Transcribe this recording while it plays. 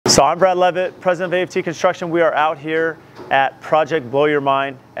So I'm Brad Levitt, president of AFT Construction. We are out here at Project Blow Your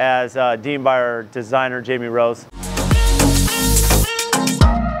Mind as deemed by our designer, Jamie Rose.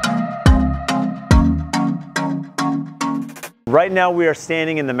 Right now we are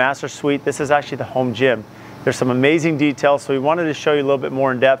standing in the master suite. This is actually the home gym. There's some amazing details, so we wanted to show you a little bit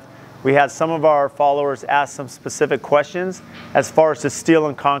more in depth. We had some of our followers ask some specific questions as far as the steel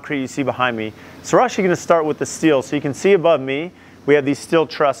and concrete you see behind me. So we're actually going to start with the steel. So you can see above me, we have these steel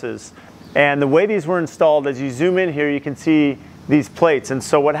trusses. And the way these were installed, as you zoom in here, you can see these plates. And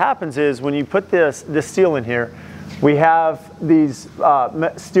so what happens is when you put this steel in here, we have these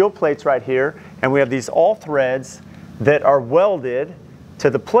steel plates right here, and we have these all threads that are welded to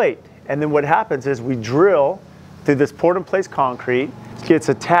the plate. And then what happens is we drill through this poured in place concrete, gets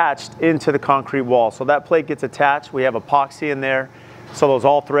attached into the concrete wall. So that plate gets attached, we have epoxy in there. So those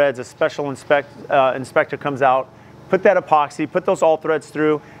all threads, a special inspector comes out, put that epoxy, put those all threads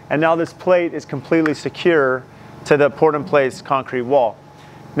through, and now this plate is completely secure to the poured in place concrete wall.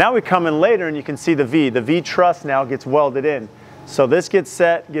 Now we come in later and you can see the V truss now gets welded in. So this gets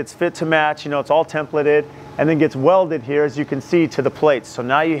set, gets fit to match, you know, it's all templated, and then gets welded here, as you can see, to the plates. So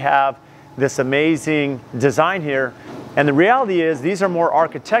now you have this amazing design here. And the reality is these are more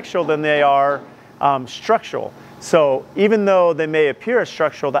architectural than they are structural. So even though they may appear as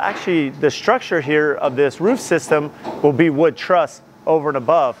structural, the structure here of this roof system will be wood truss over and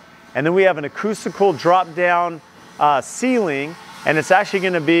above. And then we have an acoustical drop down ceiling, and it's actually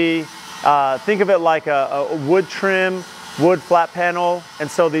going to be, think of it like a wood trim, wood flat panel.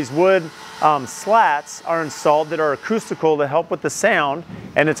 And so these wood slats are installed that are acoustical to help with the sound,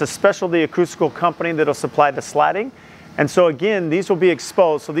 and it's a specialty acoustical company that'll supply the slatting. And so again, these will be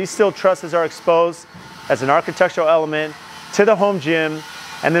exposed. So these steel trusses are exposed as an architectural element to the home gym.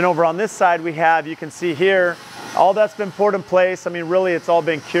 And then over on this side we have, you can see here, all that's been poured in place. I mean, really it's all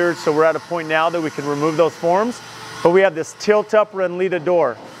been cured, so we're at a point now that we can remove those forms. But we have this tilt-up Renlita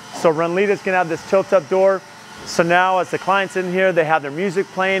door. So Renlita's gonna have this tilt-up door. So now as the client's in here, they have their music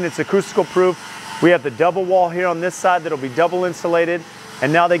playing, it's acoustical proof. We have the double wall here on this side that'll be double insulated.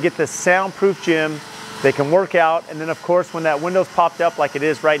 And now they get this soundproof gym. They can work out, and then of course when that window's popped up like it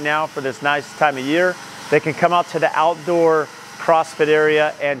is right now for this nice time of year, they can come out to the outdoor CrossFit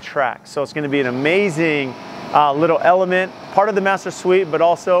area and track. So it's going to be an amazing little element, part of the master suite, but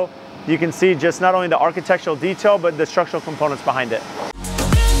also you can see just not only the architectural detail, but the structural components behind it.